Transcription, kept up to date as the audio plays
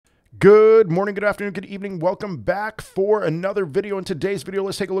Good morning, good afternoon, good evening. Welcome back for another video. In today's video,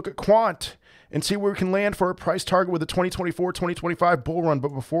 let's take a look at Quant and see where we can land for a price target with the 2024-2025 bull run. But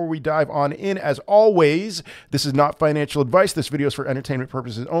before we dive on in, as always, this is not financial advice. This video is for entertainment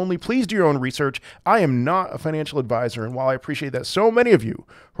purposes only. Please do your own research. I am not a financial advisor, and while I appreciate that so many of you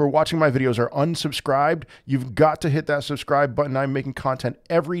who are watching my videos are unsubscribed, you've got to hit that subscribe button. I'm making content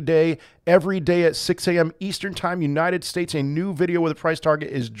every day at 6 a.m. Eastern Time, United States. A new video with a price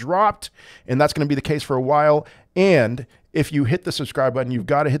target is dropped, and that's going to be the case for a while. And if you hit the subscribe button, you've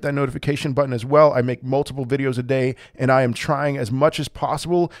got to hit that notification button as well. I make multiple videos a day, and I am trying as much as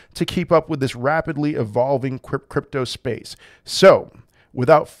possible to keep up with this rapidly evolving crypto space. So,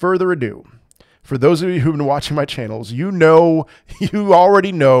 without further ado, for those of you who've been watching my channels, you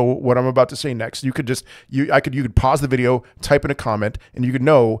already know what I'm about to say next. You could pause the video, type in a comment, and you could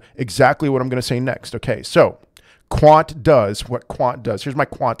know exactly what I'm going to say next. Okay, so Quant does what Quant does. Here's my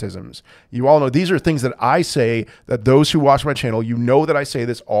Quantisms. You all know these are things that I say, that those who watch my channel, you know that I say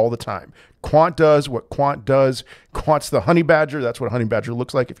this all the time. Quant does what Quant does. Quant's the honey badger. That's what a honey badger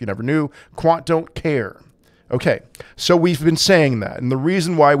looks like if you never knew. Quant don't care. Okay, so we've been saying that, and the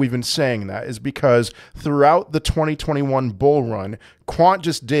reason why we've been saying that is because throughout the 2021 bull run, Quant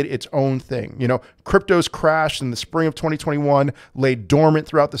just did its own thing. You know, cryptos crashed in the spring of 2021, lay dormant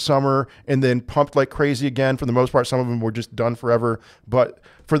throughout the summer, and then pumped like crazy again. For the most part, some of them were just done forever, but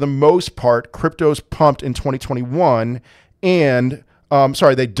for the most part, cryptos pumped in 2021, and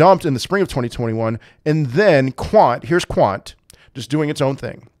they dumped in the spring of 2021, and then Quant, here's Quant, just doing its own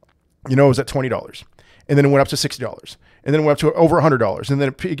thing. You know, it was at $20. And then it went up to $60, and then it went up to over $100, and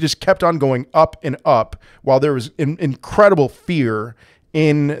then it just kept on going up and up while there was incredible fear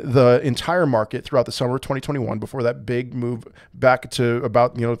in the entire market throughout the summer of 2021 before that big move back to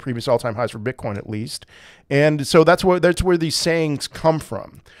about, the previous all-time highs for Bitcoin at least. And so that's where these sayings come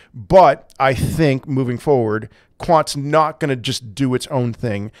from. But I think moving forward, Quant's not going to just do its own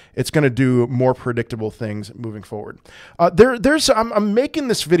thing. It's going to do more predictable things moving forward. I'm making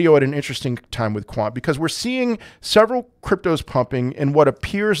this video at an interesting time with Quant because we're seeing several cryptos pumping and what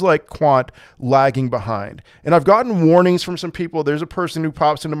appears like Quant lagging behind. And I've gotten warnings from some people. There's a person who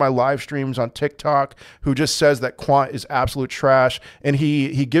pops into my live streams on TikTok who just says that Quant is absolute trash, and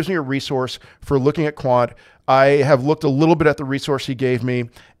he gives me a resource for looking at Quant. I have looked a little bit at the resource he gave me,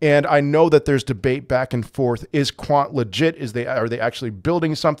 and I know that there's debate back and forth. Is Quant legit? Are they actually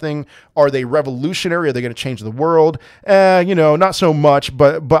building something? Are they revolutionary? Are they going to change the world? Not so much,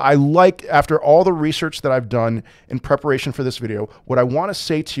 but I like, after all the research that I've done in preparation for this video, what I want to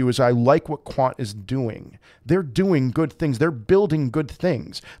say to you is I like what Quant is doing. They're doing good things. They're building good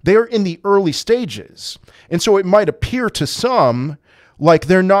things. They're in the early stages. And so it might appear to some like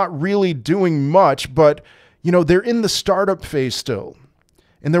they're not really doing much, but they're in the startup phase still,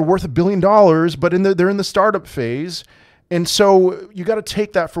 and they're worth $1 billion, but they're in the startup phase. And so you got to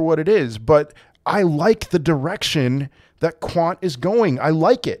take that for what it is. But I like the direction that Quant is going. I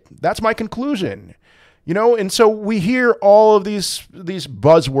like it. That's my conclusion. And so we hear all of these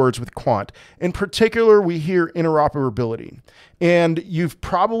buzzwords with Quant. In particular, we hear interoperability. And you've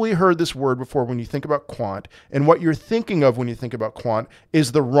probably heard this word before when you think about Quant, and what you're thinking of when you think about Quant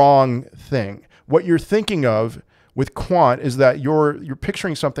is the wrong thing. What you're thinking of with Quant is that you're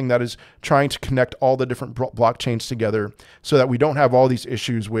picturing something that is trying to connect all the different blockchains together so that we don't have all these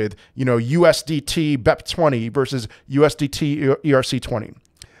issues with, USDT BEP20 versus USDT ERC20.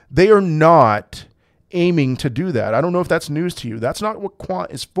 They are not aiming to do that. I don't know if that's news to you. That's not what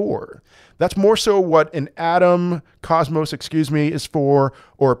Quant is for. That's more so what an Cosmos, is for,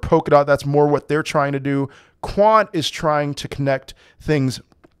 or a Polkadot. That's more what they're trying to do. Quant is trying to connect things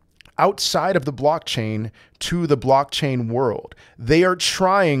outside of the blockchain to the blockchain world. They are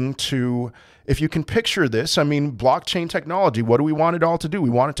trying to, if you can picture this, blockchain technology, what do we want it all to do? We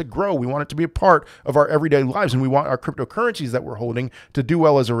want it to grow. We want it to be a part of our everyday lives, and we want our cryptocurrencies that we're holding to do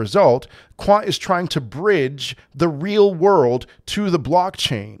well as a result. Quant is trying to bridge the real world to the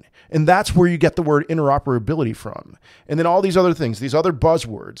blockchain. And that's where you get the word interoperability from. And then all these other things, these other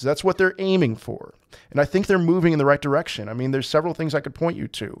buzzwords, that's what they're aiming for. And I think they're moving in the right direction. There's several things I could point you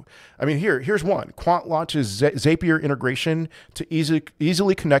to. Here's one. Quant launches Zapier integration to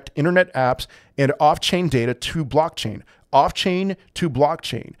easily connect internet apps and off-chain data to blockchain. Off-chain to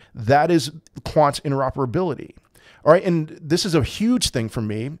blockchain. That is Quant's interoperability. All right, and this is a huge thing for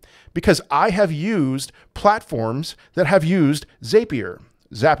me because I have used platforms that have used Zapier.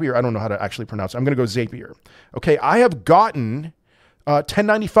 I don't know how to actually pronounce it. I'm going to go Zapier. Okay, I have gotten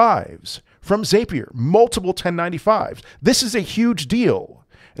 1095s from Zapier, multiple 1095s. This is a huge deal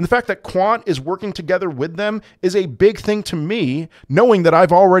And the fact that Quant is working together with them is a big thing to me, knowing that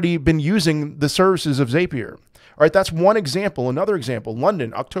I've already been using the services of Zapier. All right, that's one example. Another example,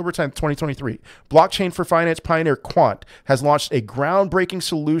 London, October 10th, 2023. Blockchain for finance pioneer Quant has launched a groundbreaking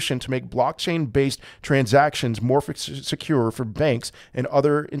solution to make blockchain-based transactions more secure for banks and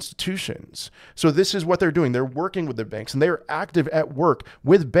other institutions. So this is what they're doing. They're working with the banks, and they're active at work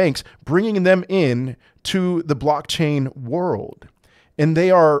with banks, bringing them in to the blockchain world. And they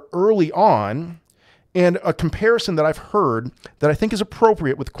are early on. And a comparison that I've heard that I think is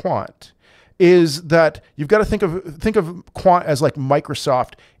appropriate with Quant is that you've got to think of Quant as like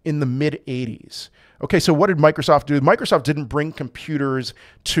Microsoft in the mid-'80s. Okay, so what did Microsoft do? Microsoft didn't bring computers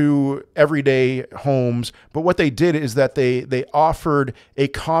to everyday homes, but what they did is that they offered a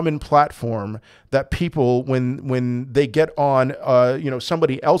common platform that people, when they get on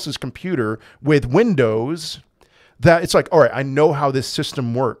somebody else's computer with Windows, that it's like, all right, I know how this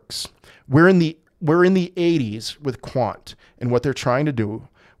system works. We're in the 80s with Quant and what they're trying to do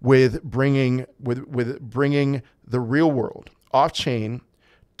with bringing the real world off chain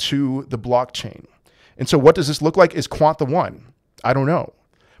to the blockchain. And so what does this look like? Is Quant the one? I don't know.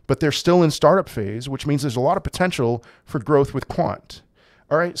 But they're still in startup phase, which means there's a lot of potential for growth with Quant.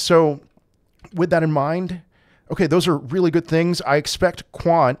 All right, so with that in mind, okay, those are really good things. I expect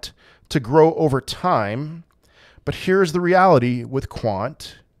Quant to grow over time, but here's the reality with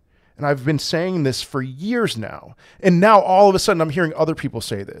Quant. And I've been saying this for years now. And now all of a sudden I'm hearing other people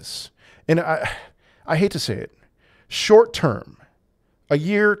say this. And I hate to say it. Short term, a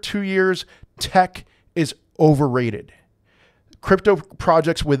year, 2 years, tech is overrated. Crypto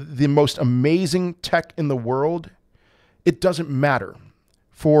projects with the most amazing tech in the world, it doesn't matter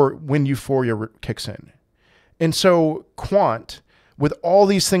for when euphoria kicks in. And so Quant, with all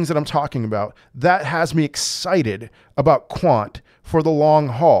these things that I'm talking about, that has me excited about Quant for the long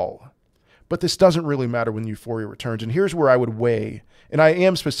haul. But this doesn't really matter when euphoria returns. And here's where I would weigh, and I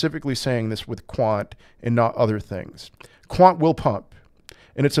am specifically saying this with Quant and not other things. Quant will pump,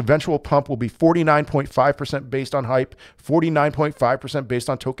 and its eventual pump will be 49.5% based on hype, 49.5% based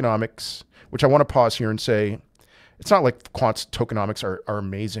on tokenomics, which I want to pause here and say, it's not like Quant's tokenomics are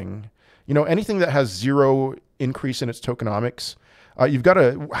amazing. You know, anything that has zero increase in its tokenomics, you've got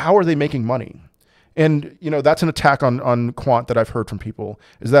to, how are they making money? And, you know, that's an attack on Quant that I've heard from people,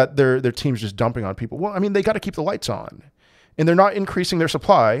 is that their team's just dumping on people. Well, I mean, they got to keep the lights on, and they're not increasing their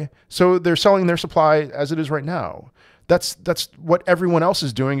supply. So they're selling their supply as it is right now. That's what everyone else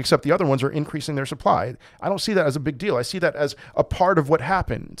is doing, except the other ones are increasing their supply. I don't see that as a big deal. I see that as a part of what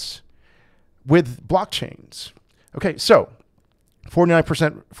happens with blockchains. Okay, so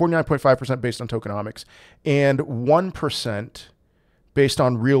 49.5% based on tokenomics and 1% based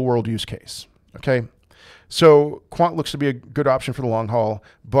on real world use case. Okay, so Quant looks to be a good option for the long haul,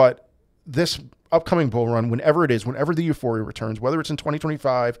 but this upcoming bull run, whenever it is, whenever the euphoria returns, whether it's in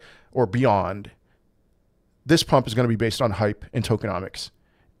 2025 or beyond, this pump is going to be based on hype and tokenomics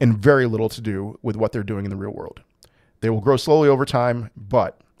and very little to do with what they're doing in the real world. They will grow slowly over time,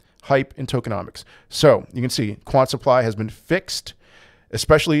 but hype and tokenomics. So you can see Quant supply has been fixed,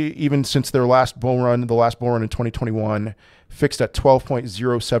 especially even since their last bull run, the last bull run in 2021, fixed at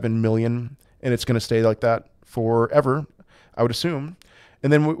 12.07 million. And it's going to stay like that forever, I would assume.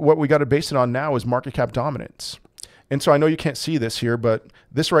 And then what we got to base it on now is market cap dominance. And so I know you can't see this here, but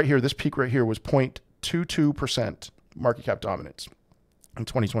this right here, this peak right here was 0.22% market cap dominance in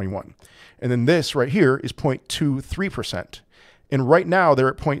 2021. And then this right here is 0.23%. And right now they're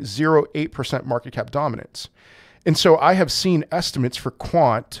at 0.08% market cap dominance. And so I have seen estimates for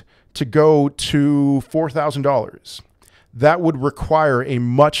Quant to go to $4,000. That would require a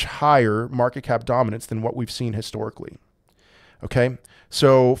much higher market cap dominance than what we've seen historically. Okay,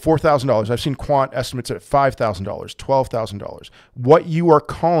 so $4,000. I've seen Quant estimates at $5,000, $12,000. What you are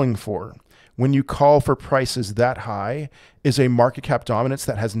calling for when you call for prices that high is a market cap dominance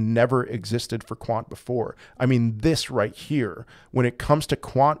that has never existed for Quant before. I mean, this right here, when it comes to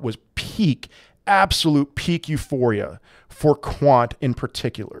Quant, was peak, absolute peak euphoria for Quant in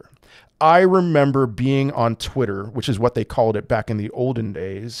particular. I remember being on Twitter, which is what they called it back in the olden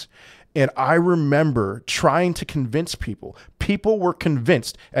days, and I remember trying to convince people. People were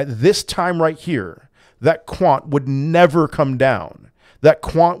convinced at this time right here that Quant would never come down, that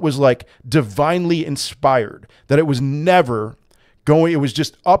Quant was like divinely inspired, that it was never going, it was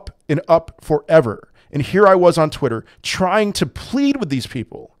just up and up forever. And here I was on Twitter trying to plead with these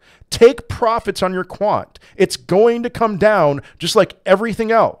people. Take profits on your Quant. It's going to come down just like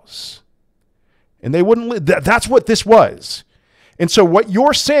everything else. And they wouldn't, that's what this was. And so what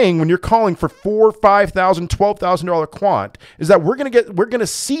you're saying when you're calling for $4,000, $5,000, $12,000 quant is that we're gonna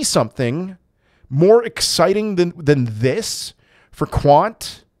see something more exciting than this for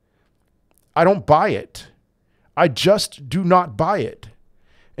quant. I don't buy it. I just do not buy it.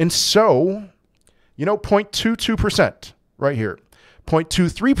 And so, 0.22% right here,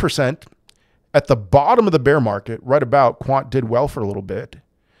 0.23% at the bottom of the bear market, right about, quant did well for a little bit.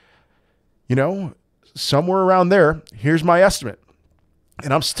 Somewhere around there, here's my estimate.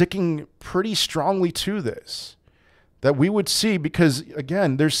 And I'm sticking pretty strongly to this, that we would see, because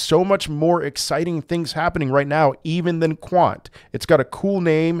again, there's so much more exciting things happening right now, even than quant. It's got a cool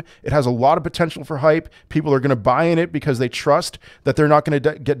name. It has a lot of potential for hype. People are going to buy in it because they trust that they're not going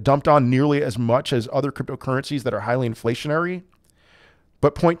to get dumped on nearly as much as other cryptocurrencies that are highly inflationary.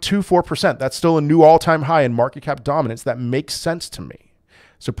 But 0.24%, that's still a new all-time high in market cap dominance. That makes sense to me.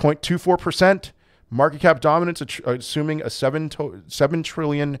 So 0.24%, market cap dominance, assuming a 7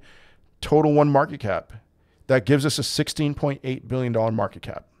 trillion total one market cap. That gives us a $16.8 billion market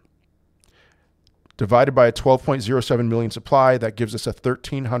cap. Divided by a 12.07 million supply, that gives us a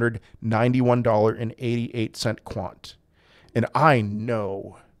 $1,391.88 quant. And I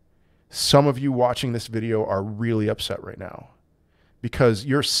know some of you watching this video are really upset right now because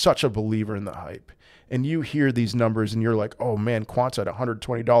you're such a believer in the hype. And you hear these numbers and you're like, oh man, quant's at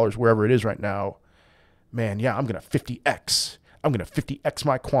 $120, wherever it is right now. Man, yeah, I'm going to 50x. I'm going to 50x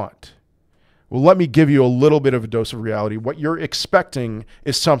my quant. Well, let me give you a little bit of a dose of reality. What you're expecting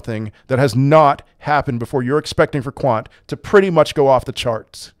is something that has not happened before. You're expecting for quant to pretty much go off the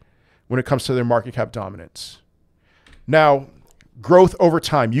charts when it comes to their market cap dominance. Now, growth over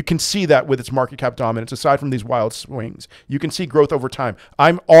time, you can see that with its market cap dominance, aside from these wild swings. You can see growth over time.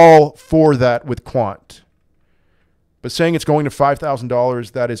 I'm all for that with quant. But saying it's going to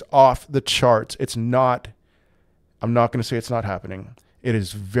 $5,000, that is off the charts. It's not, I'm not going to say it's not happening. It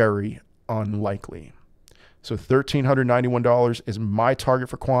is very unlikely. So $1,391 is my target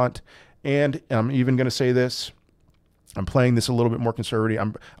for quant. And I'm even going to say this, I'm playing this a little bit more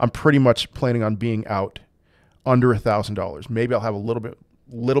conservative. I'm pretty much planning on being out under $1,000. Maybe I'll have a little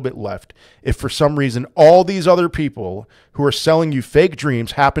bit left if for some reason all these other people who are selling you fake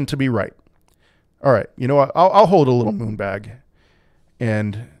dreams happen to be right. All right, you know what? I'll hold a little moon bag,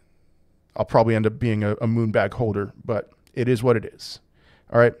 and I'll probably end up being a moon bag holder, but it is what it is.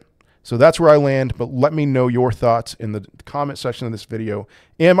 All right, so that's where I land, but let me know your thoughts in the comment section of this video.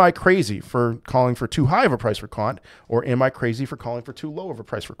 Am I crazy for calling for too high of a price for quant, or am I crazy for calling for too low of a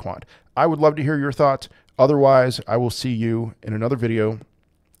price for quant? I would love to hear your thoughts. Otherwise, I will see you in another video.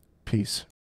 Peace.